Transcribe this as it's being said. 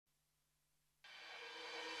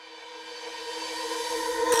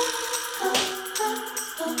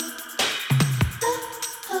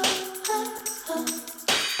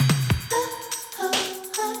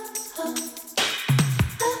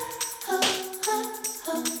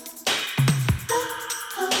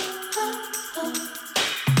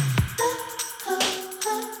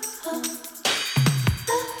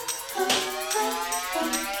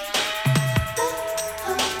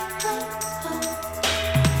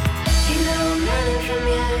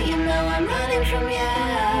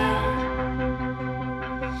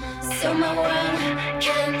So my world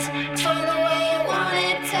can't turn the way you want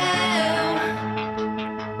it to.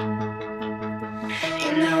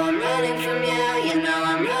 You know I'm running from you, you know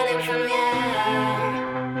I'm running from you.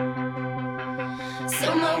 So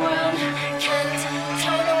my world can't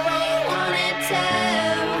turn the way you want it to.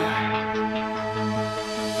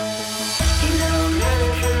 You know I'm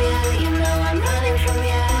running from you, you know I'm running from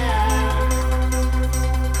you.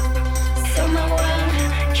 So my world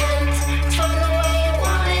can't turn the way you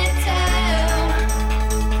want it to.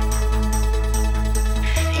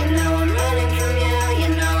 You know I'm running from you, you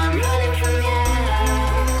know I'm running from you.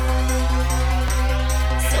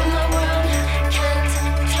 So my world can't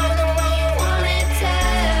turn the way you want it to.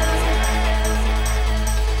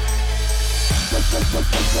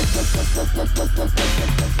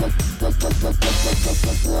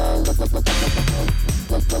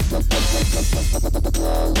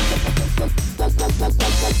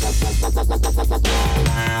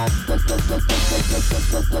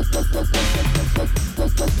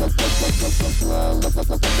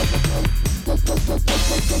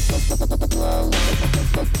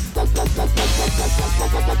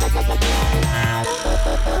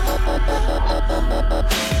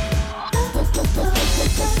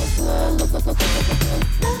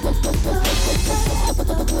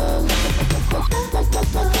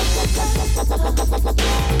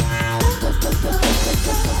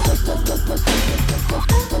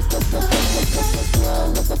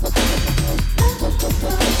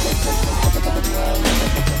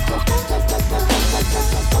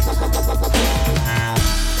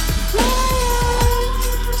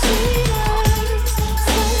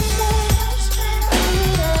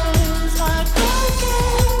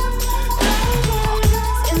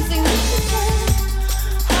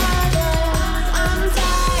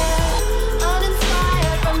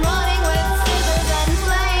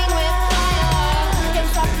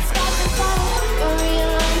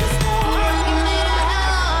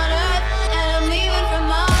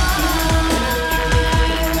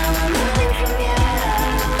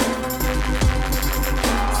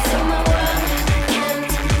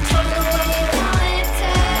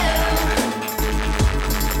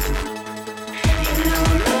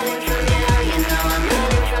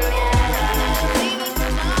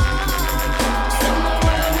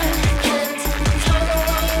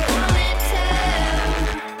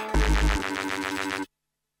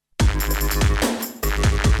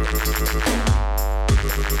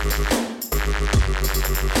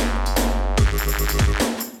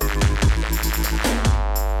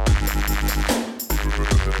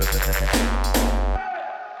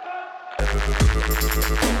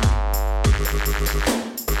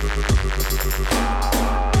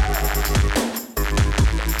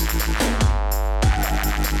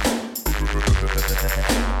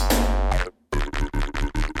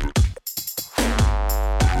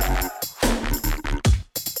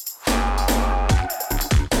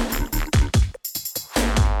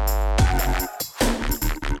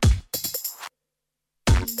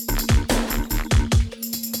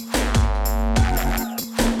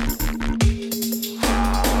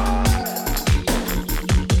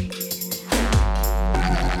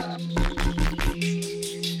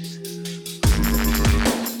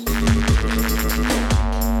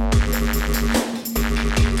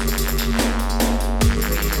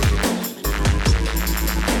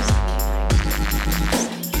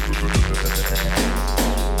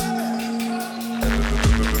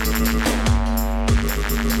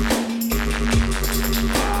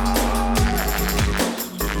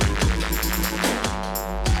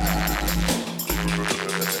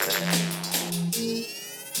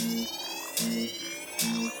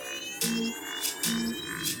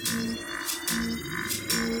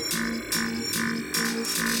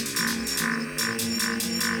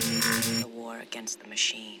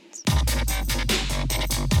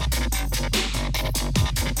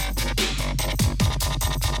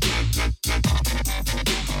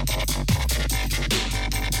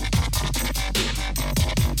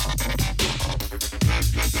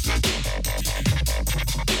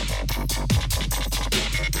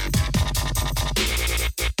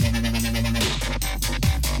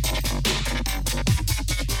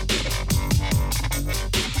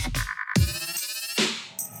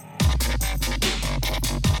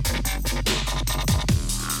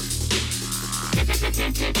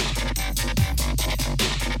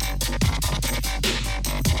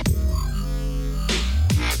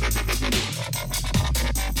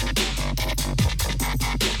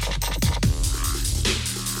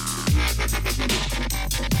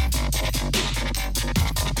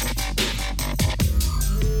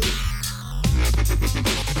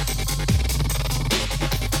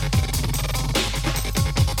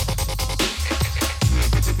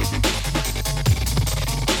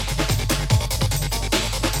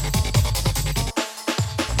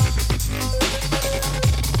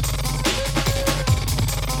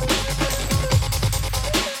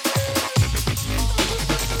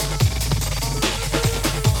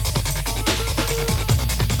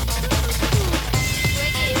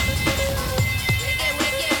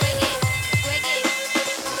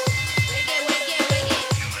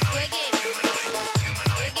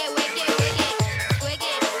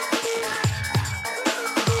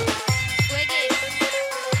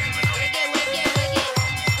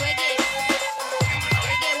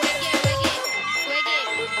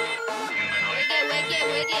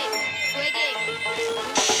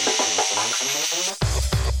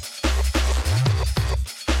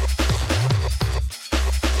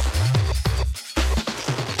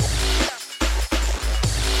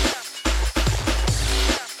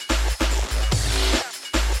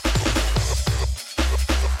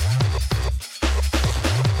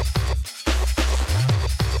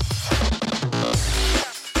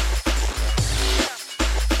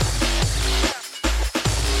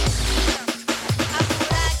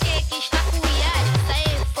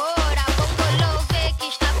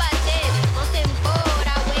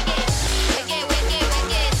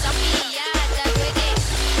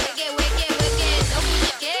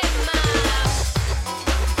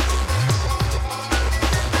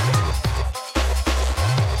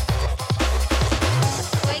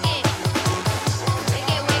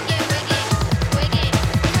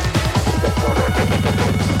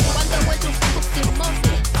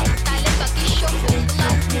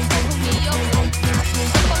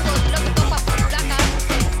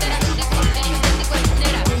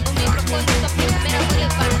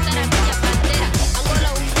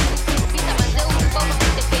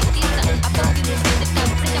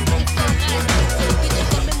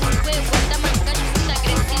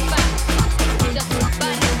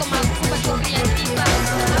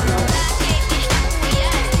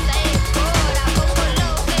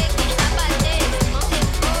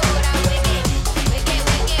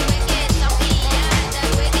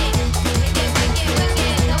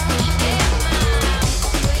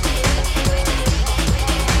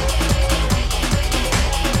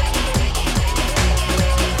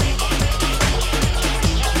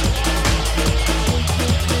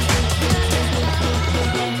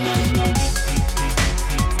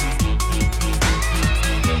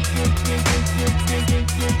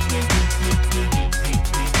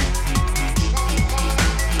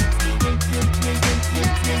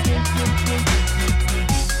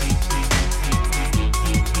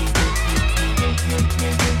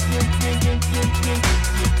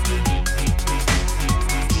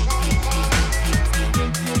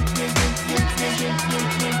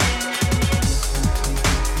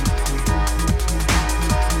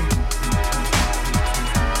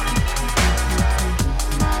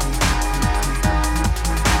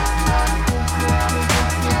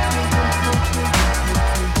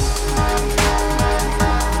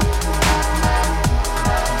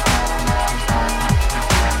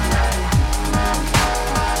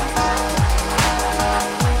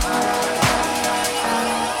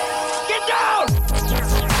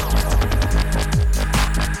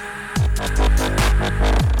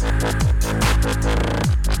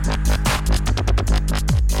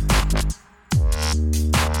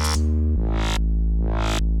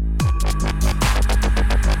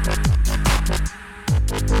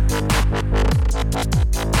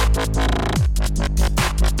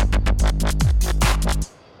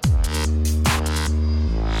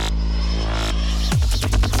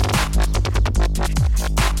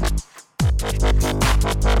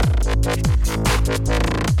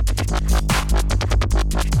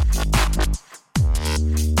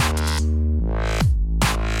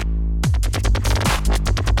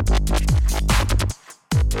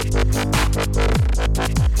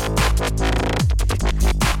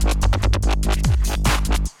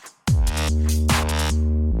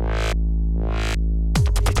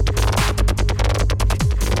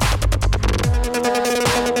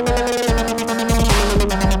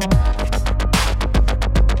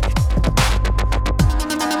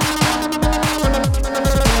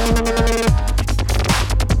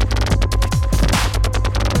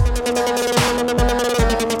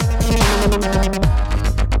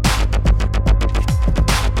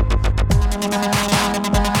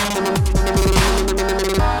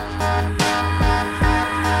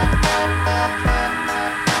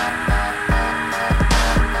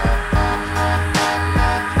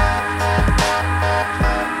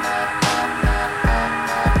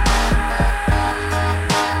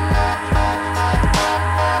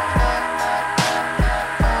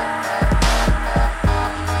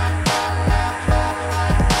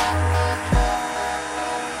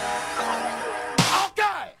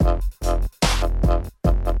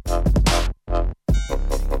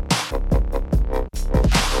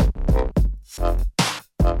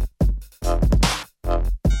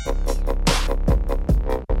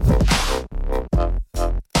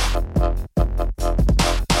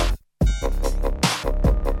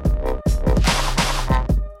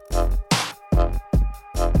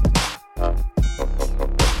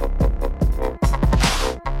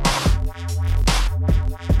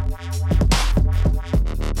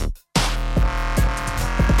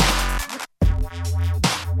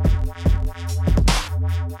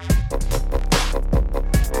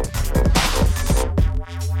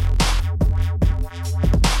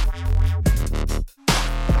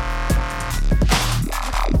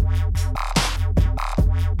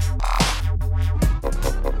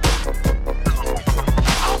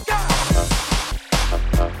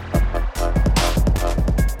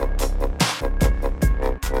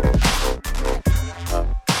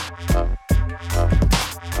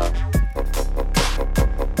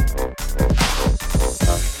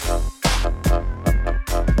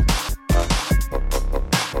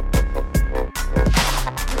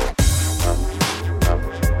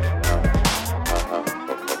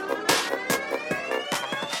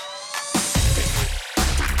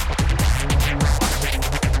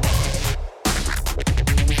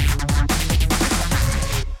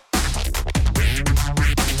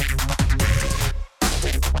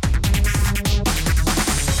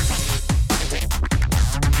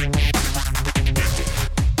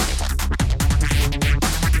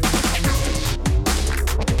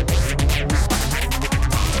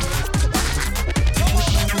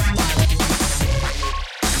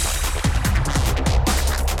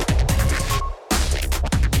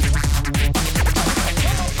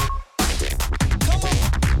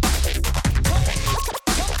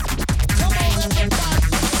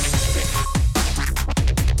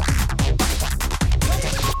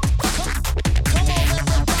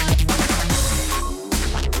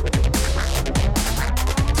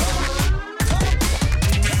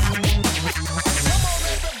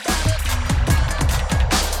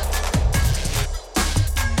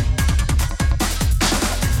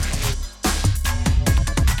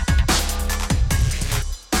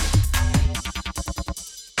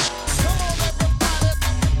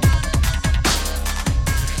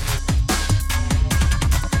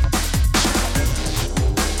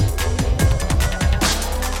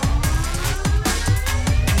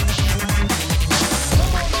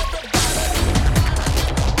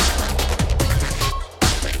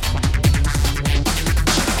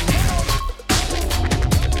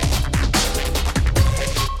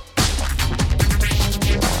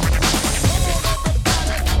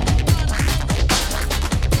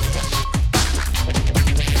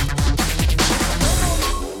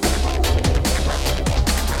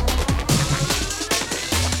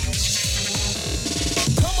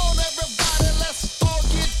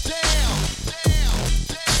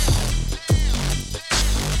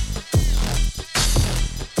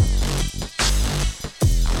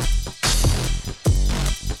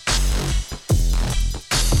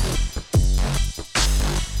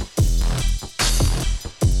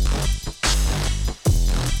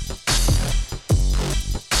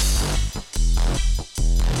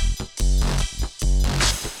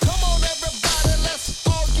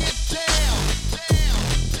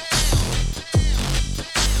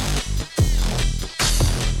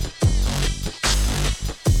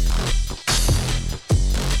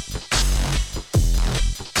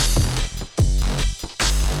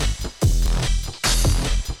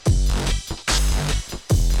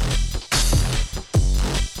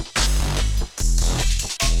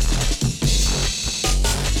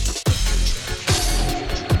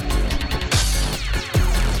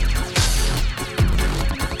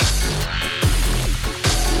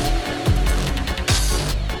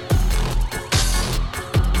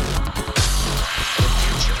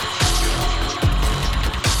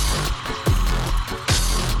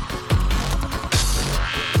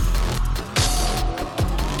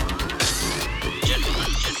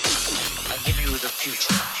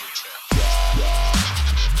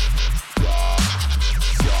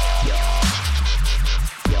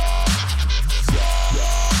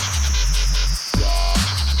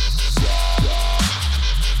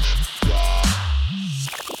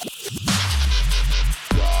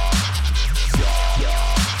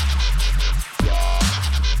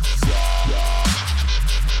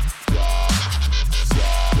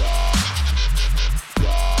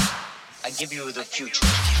 give you the future.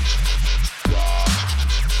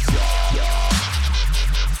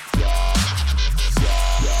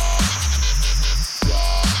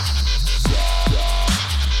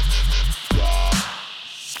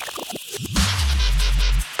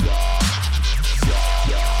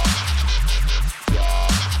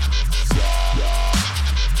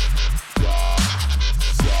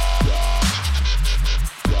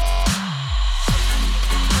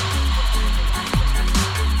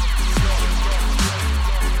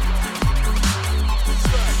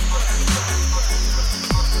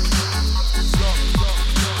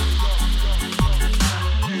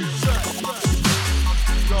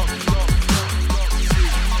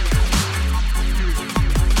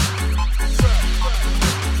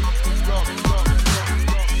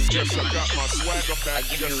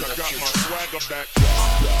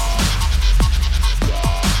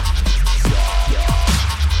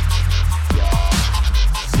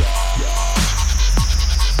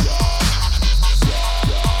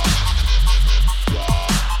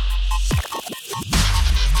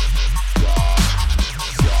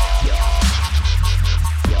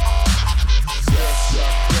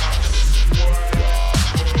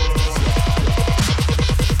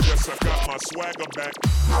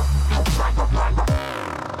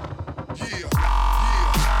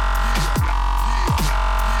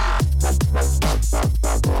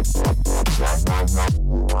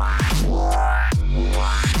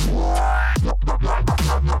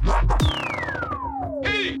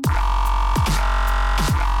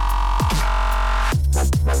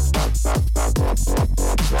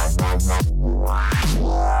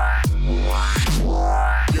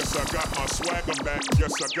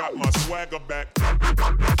 My swagger back.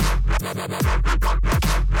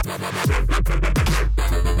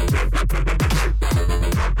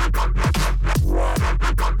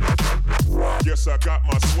 Yes, I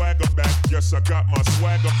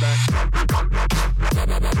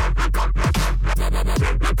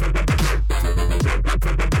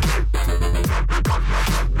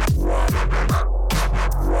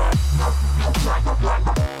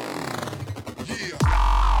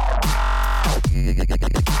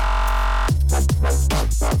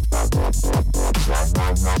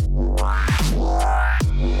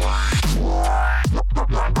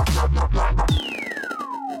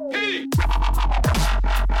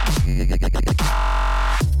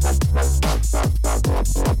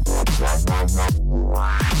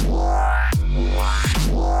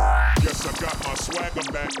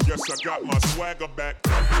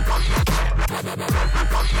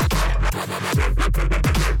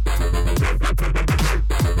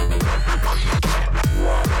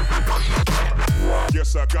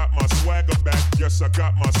got my swagger back. Yes, I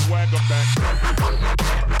got my swagger back.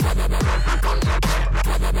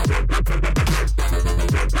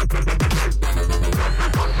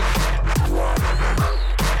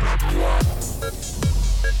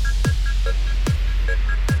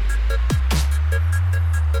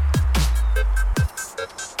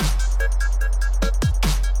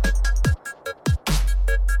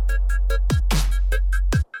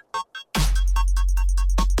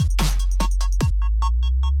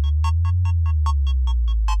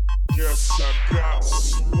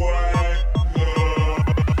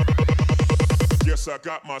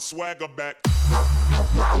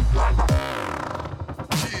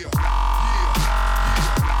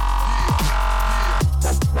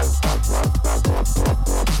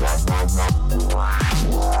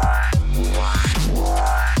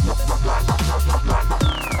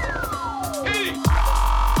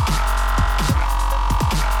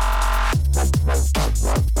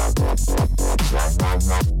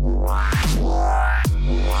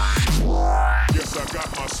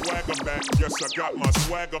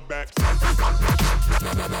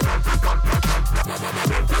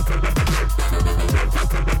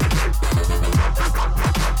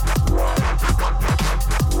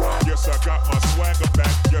 Yes, I got my swagger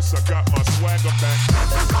back. Yes, I got my swagger back.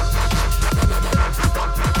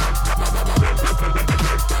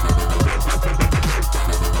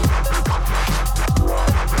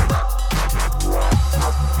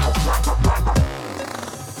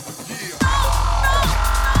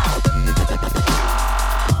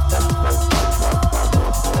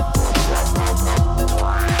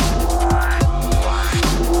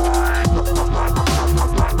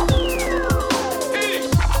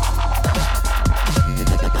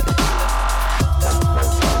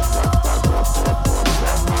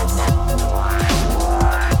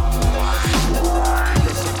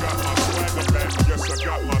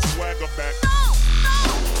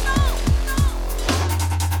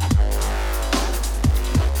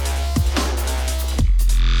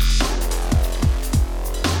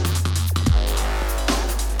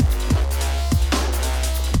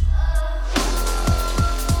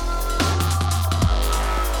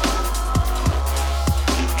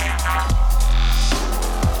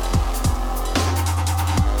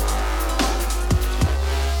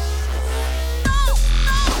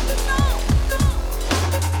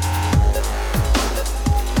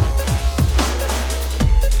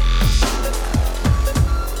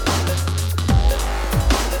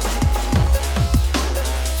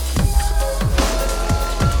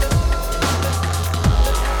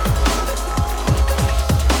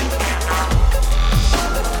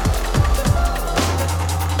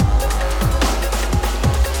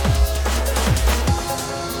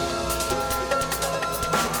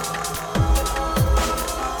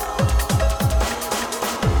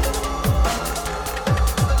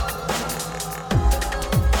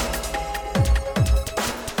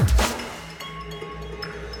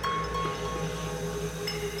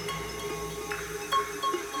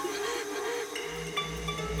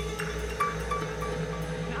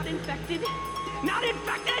 Not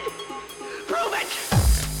infected? Prove it!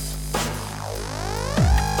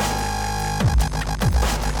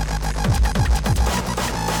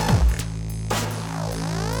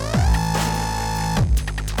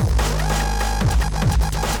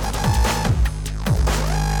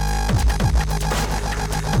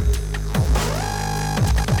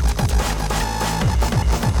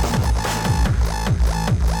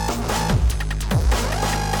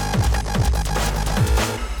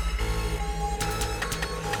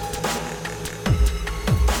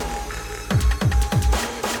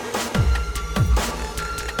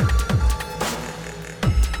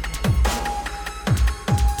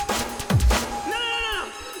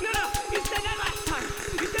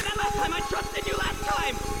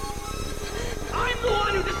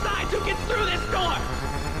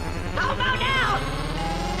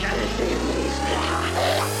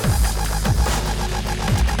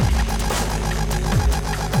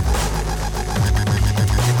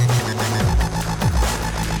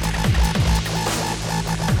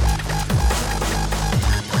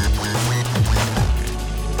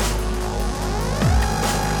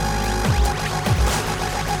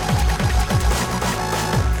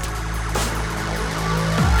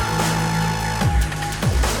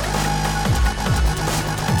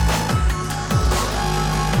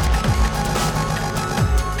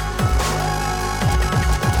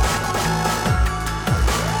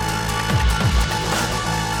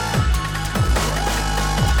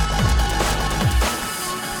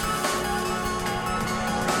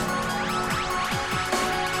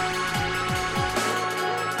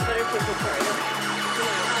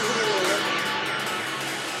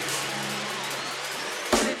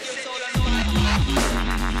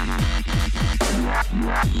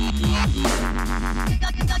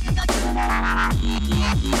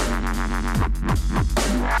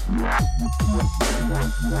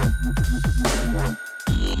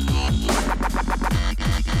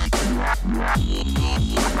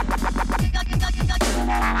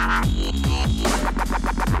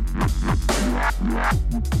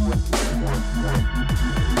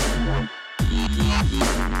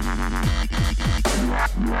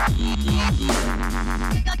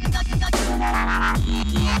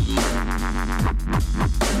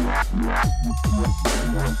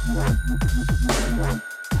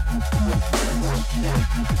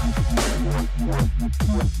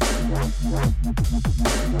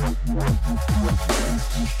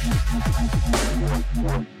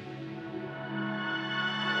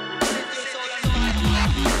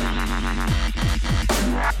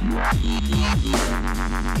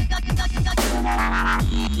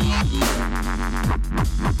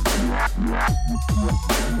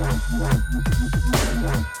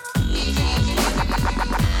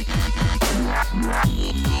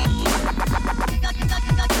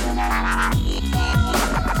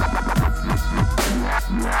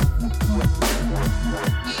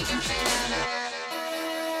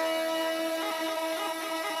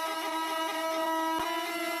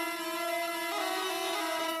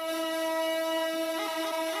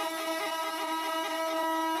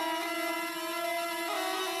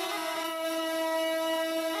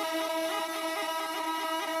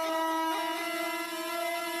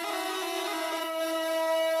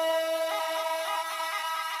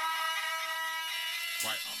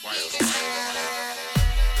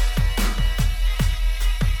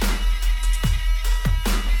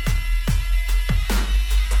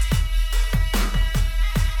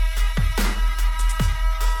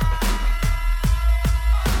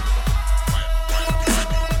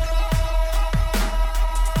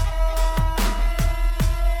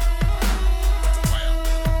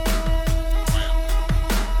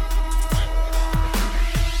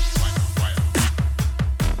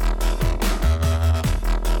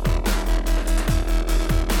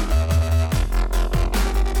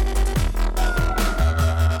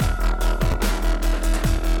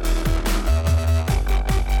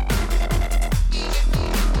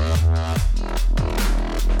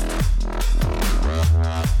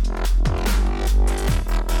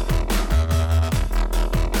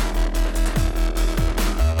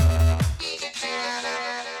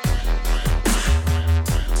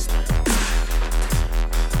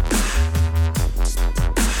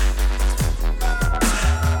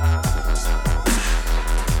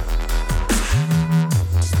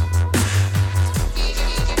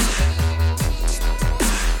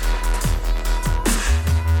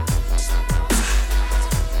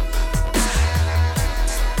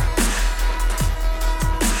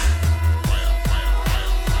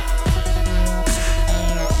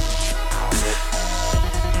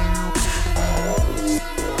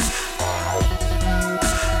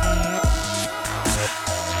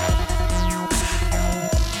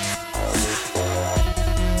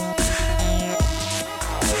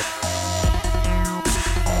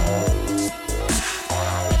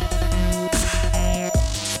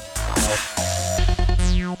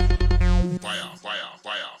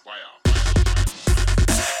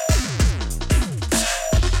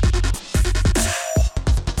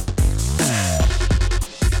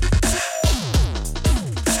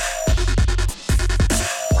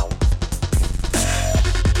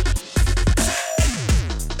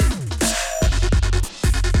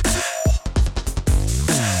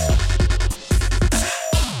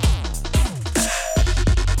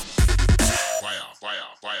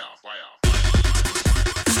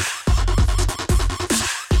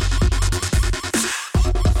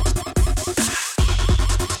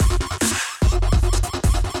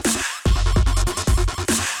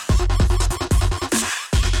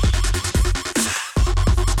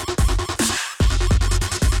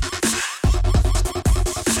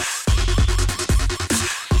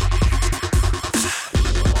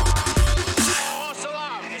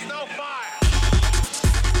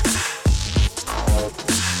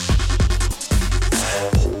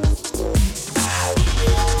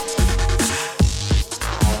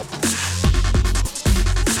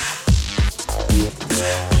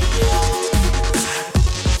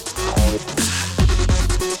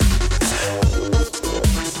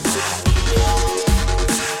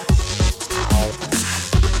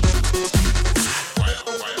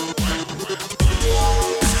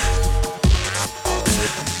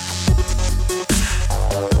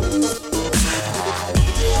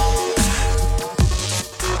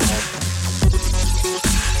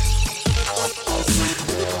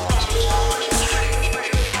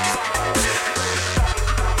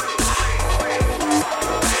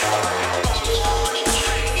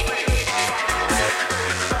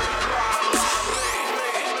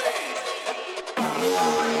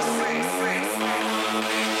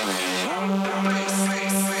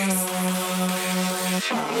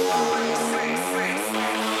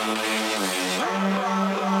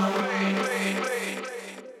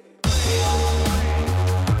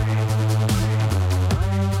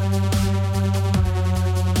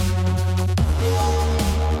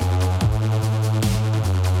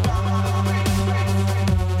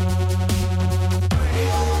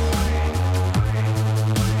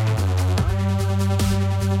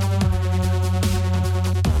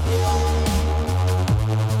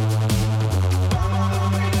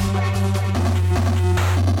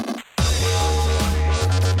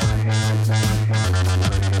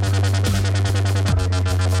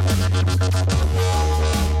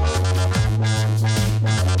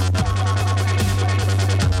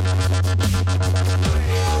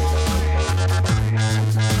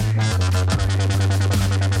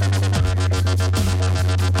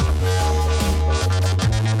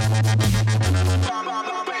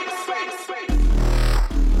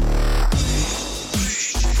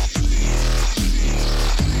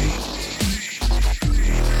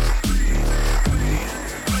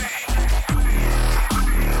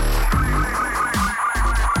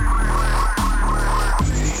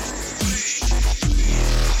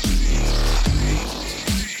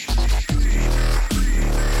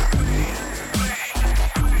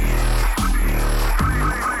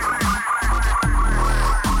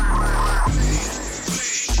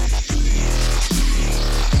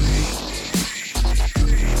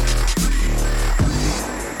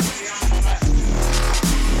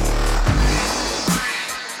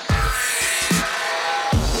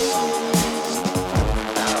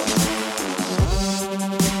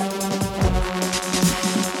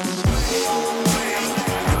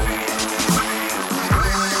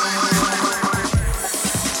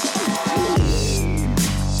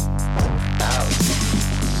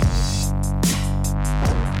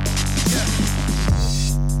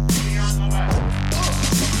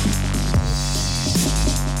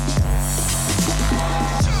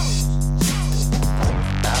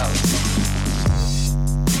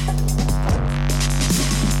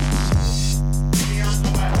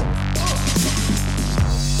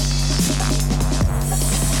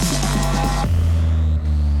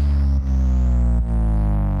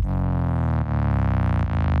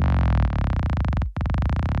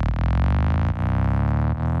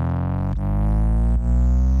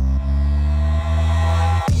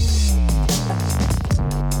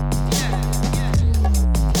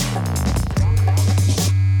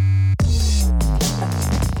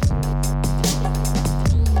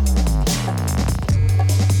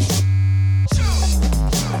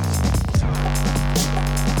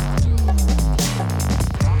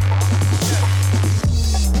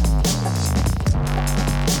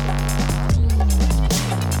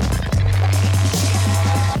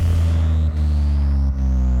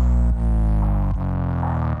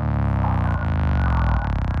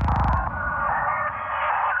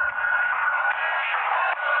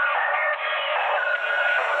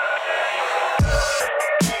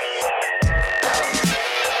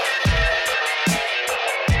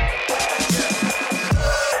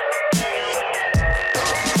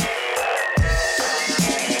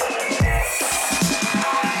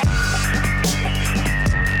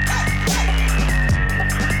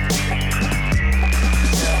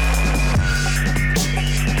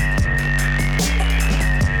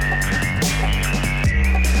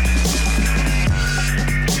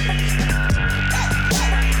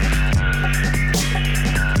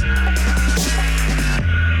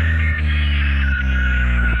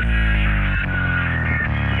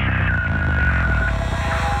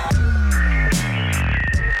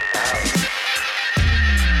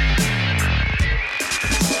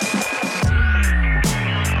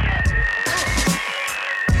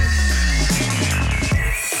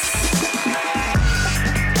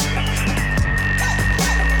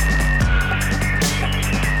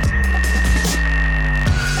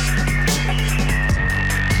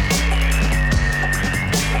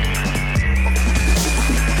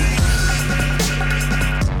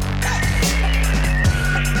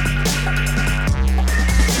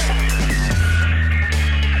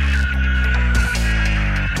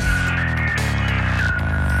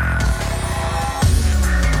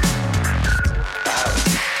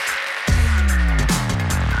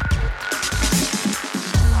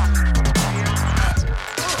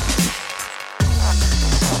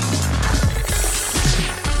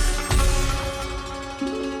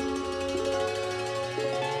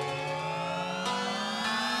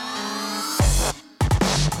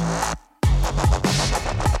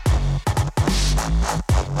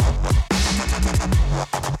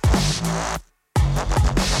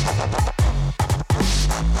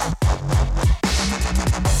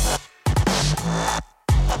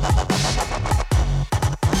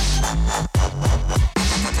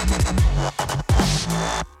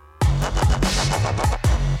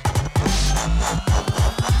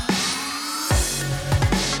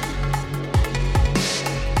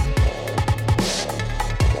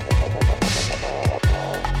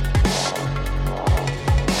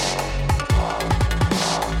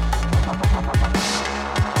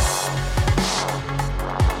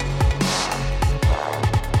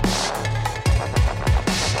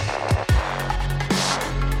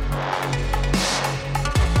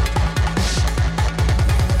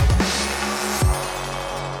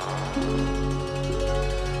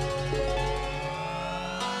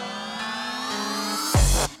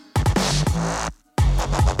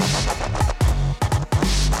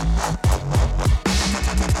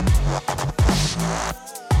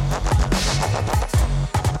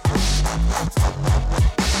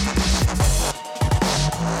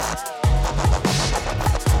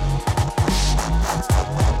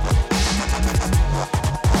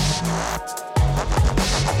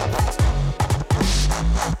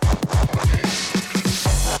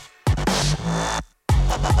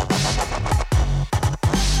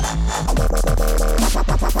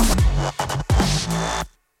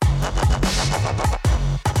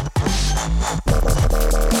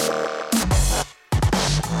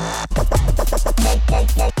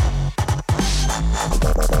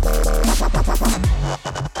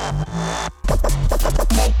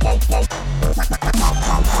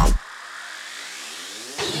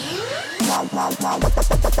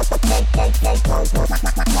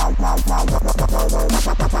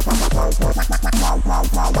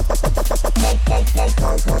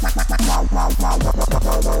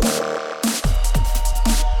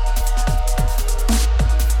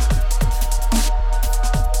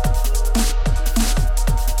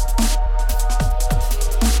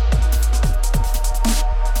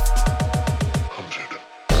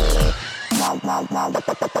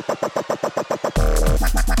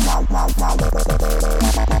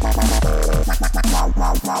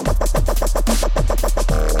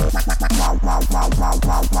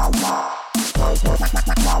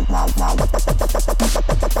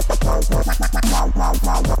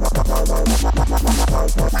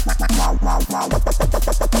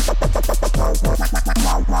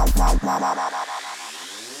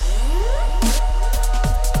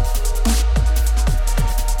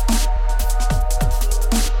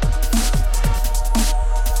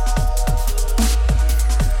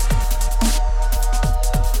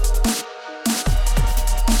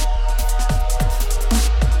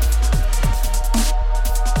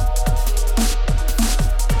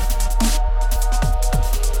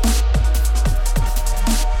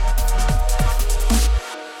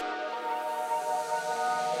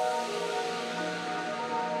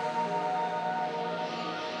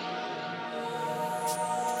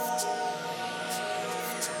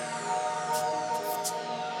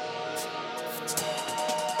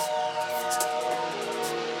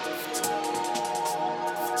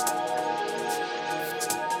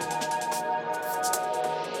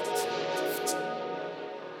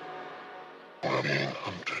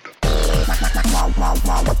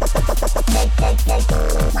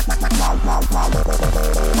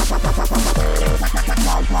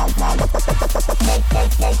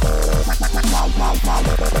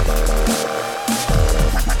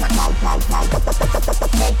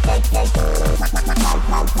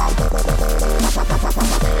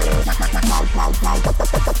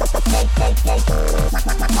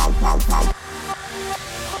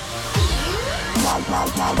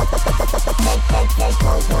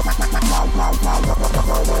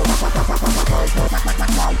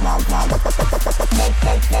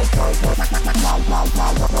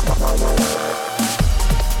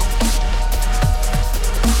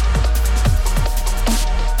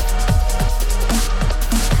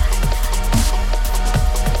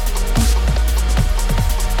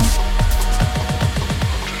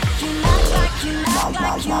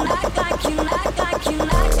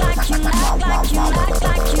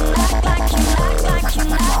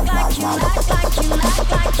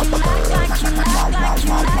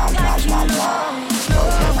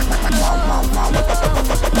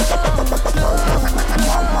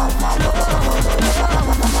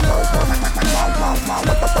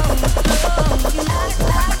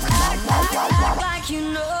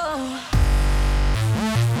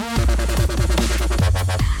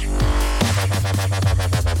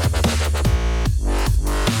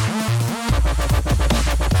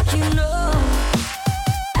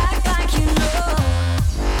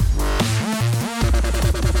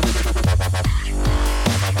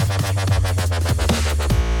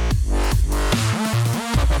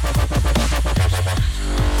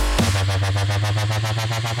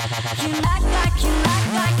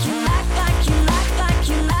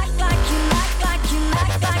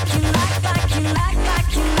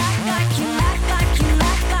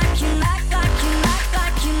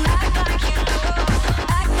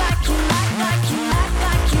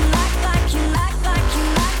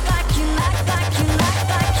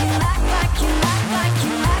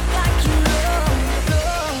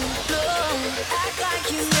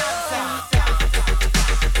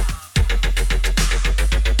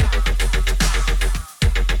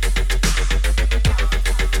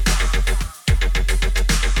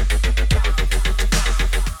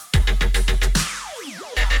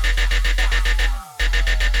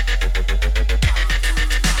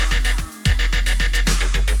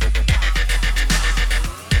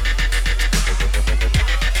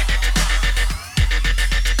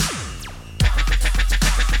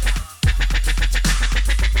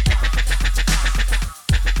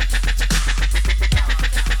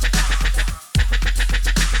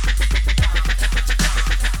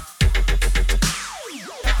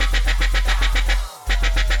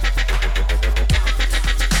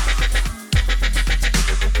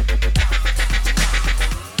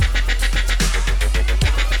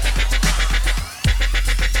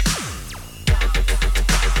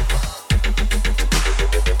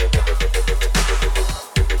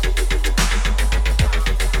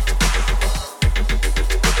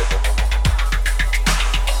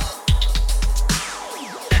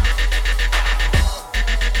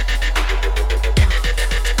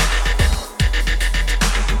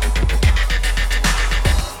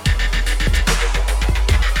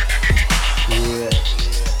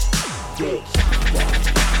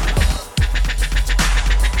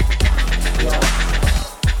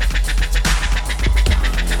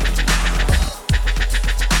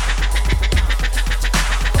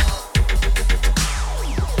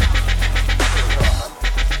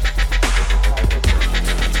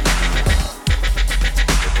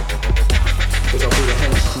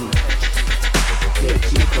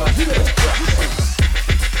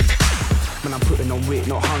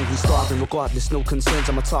 Regardless, no concerns,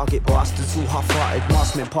 I'm a target bastards, all half-hearted,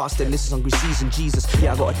 maskmen past them, this is hungry season, Jesus.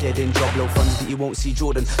 Yeah, I got a dead-end job, low funds, but you won't see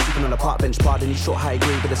Jordan sleeping on a park bench, pardon, he shot high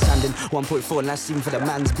grade with a sanding 1.4, and that's even for the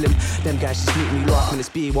man's blim. Them guys just make me laugh when it's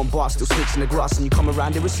B1 bar, still snakes in the grass, and you come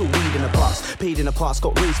around, there was all weed in the parks, paid in the past,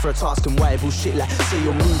 got raised for a task, and why bullshit like, say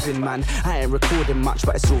you're moving, man. I ain't recording much,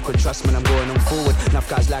 but it's awkward, trust me, I'm going on forward. Enough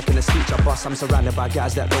guys liking the speech I bust, I'm surrounded by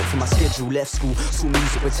guys that vote for my schedule, left school, saw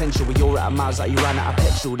music potential, where you're at miles like you ran out of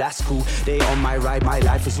petrol, that's cool. They ain't on my ride, my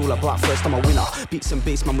life is all about first, I'm a winner. Beats and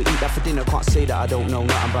bass, man, we eat that for dinner. Can't say that I don't know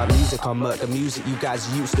nothing about music. I murder music, you guys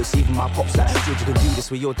are useless. Even my pops like, George, you can do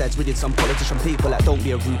this. Where your dad's reading some politician paper like, don't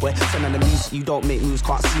be a rude boy. Send on the music, you don't make moves,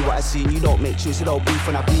 can't see what I see. And you don't make tunes, you don't beef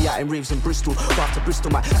when I be out in raves in Bristol. Go after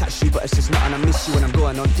Bristol, might touch you, but it's just nothing. I miss you when I'm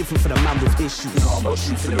going on different for the man with issues. Nah, I'm not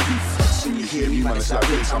truth in the roof. So when you hear me, man, it's like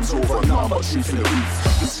great time's over. Nah, I'm not truth in the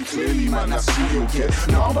roof. You see clearly, man, that's all you'll get.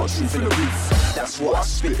 Nah, I'm not truth in the roof. That's what I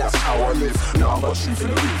spit, that's how I live. Nah, I'm not truth in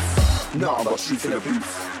the roof. Nah, I'm not truth in the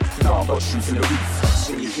roof. Nah, I'm not truth in the roof.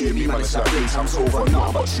 So when you hear me, man, it's like great time's over. Nah,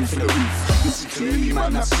 I'm not truth in the roof. You see clearly,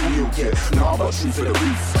 man, that's all you'll get. Nah, I'm not truth in the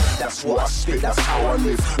roof. That's what I spit, that's how I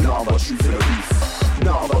live. Nah, I'm not truth in the roof.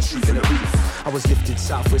 Nah, I'm not truth in the roof. I was lifted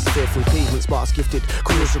southwest, fearful pavements, bars gifted.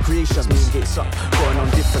 Cruise recreations, moon gates up, going on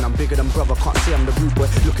different. I'm bigger than brother, can't say I'm the rude boy.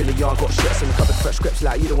 Look in the yard, got shirts and covered fresh grips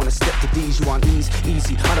like you don't wanna step to these. You want ease,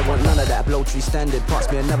 easy. I don't want none of that blow tree standard.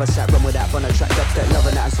 Pass me, I never sat run with that fun track dubstep,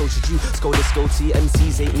 loving that, and so should you. Go this, go T,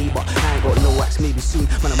 MCs ain't me, but I ain't got no wax, maybe soon.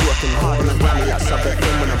 Man, I'm working hard and I'm grinding like sub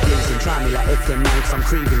FM when I'm blazing. Try me like FM, man, cause I'm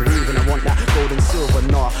craving, raving. I want that gold and silver,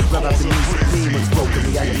 nah. Rub up the music, payments, broken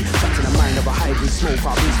reality. Trapped in the mind of a hybrid smoke,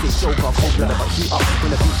 our beats get choke, our cold blood, but heat up. When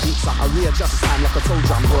the beat beats up, I readjust time like I told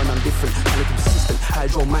you I'm going on different. I look persistent,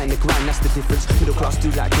 hydro mind the grind, that's the difference. Middle class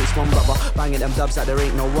dude like case one brother, banging them dubs like there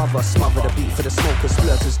ain't no other. Smother the beat for the smokers,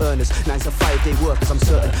 flirters, earners. 9 to 5 day workers, I'm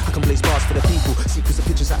certain I can blaze bars for the people. Secrets of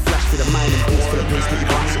pictures that flash for the mind and beats for the bass. That you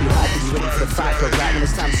bounce and you hide, you ready for the fight. But right when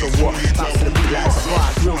it's time, so what? Bounce to the beat like it's a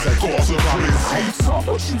fire. Grills are get keep on in the hype. Nah, I'm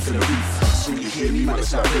not truth in the roof. So when you hear me, man,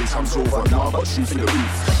 it's like great time's over. Nah, I'm not truth in the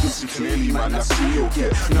roof. You see clearly, man, that's all you'll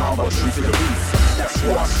get. Nah, I'm not truth in the roof. That's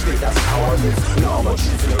what I spit, that's how I live. Nah, I'm not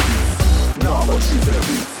truth in the roof. Nah, I'm not truth in the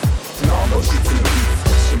roof. Nah, I'm not truth in the roof.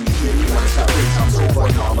 So when you hear me, man, it's like great time's over.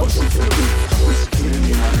 Nah, I'm not truth in the roof. You see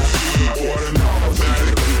clearly, man, that's all you'll get. Nah, I'm not truth in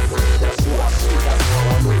the roof. That's what I spit, that's how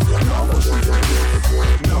I live. Nah, I'm not truth in the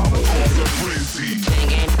roof. Nah, I'm not truth in the roof.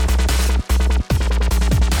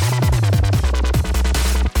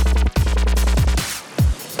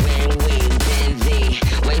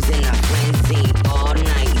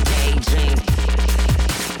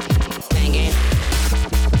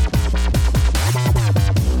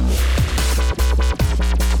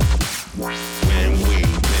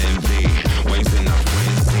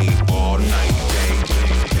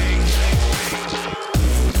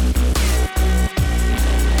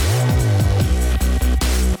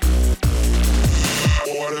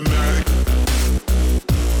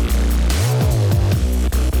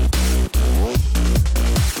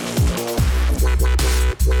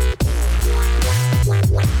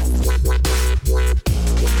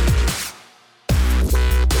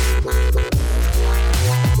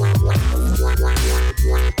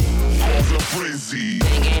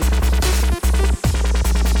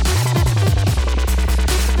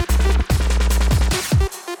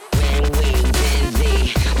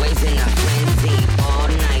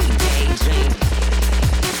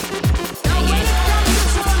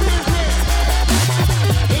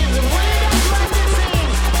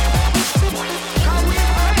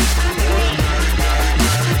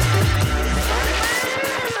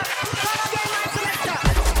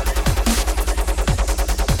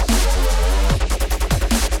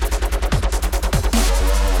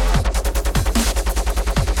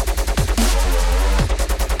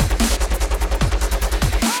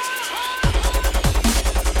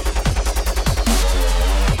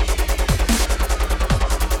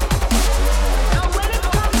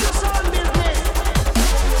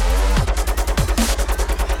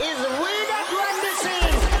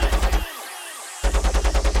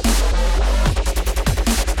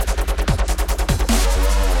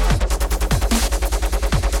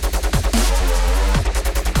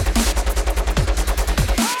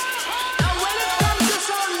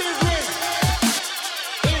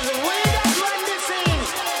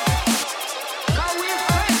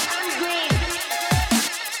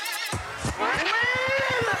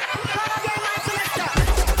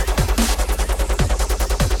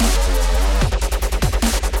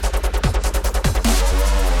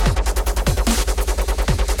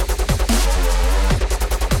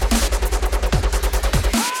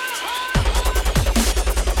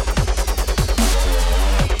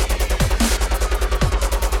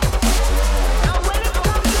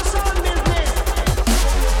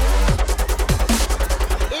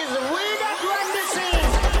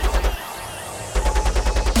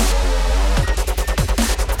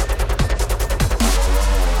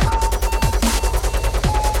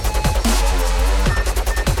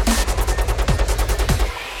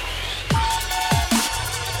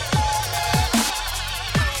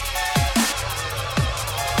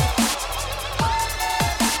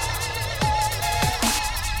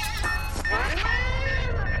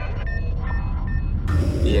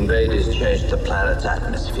 invaders changed the planet's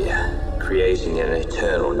atmosphere, creating an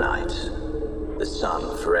eternal night. The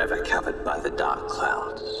sun forever covered by the dark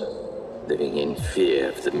clouds, living in fear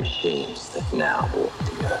of the machines that now walk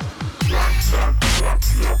the earth.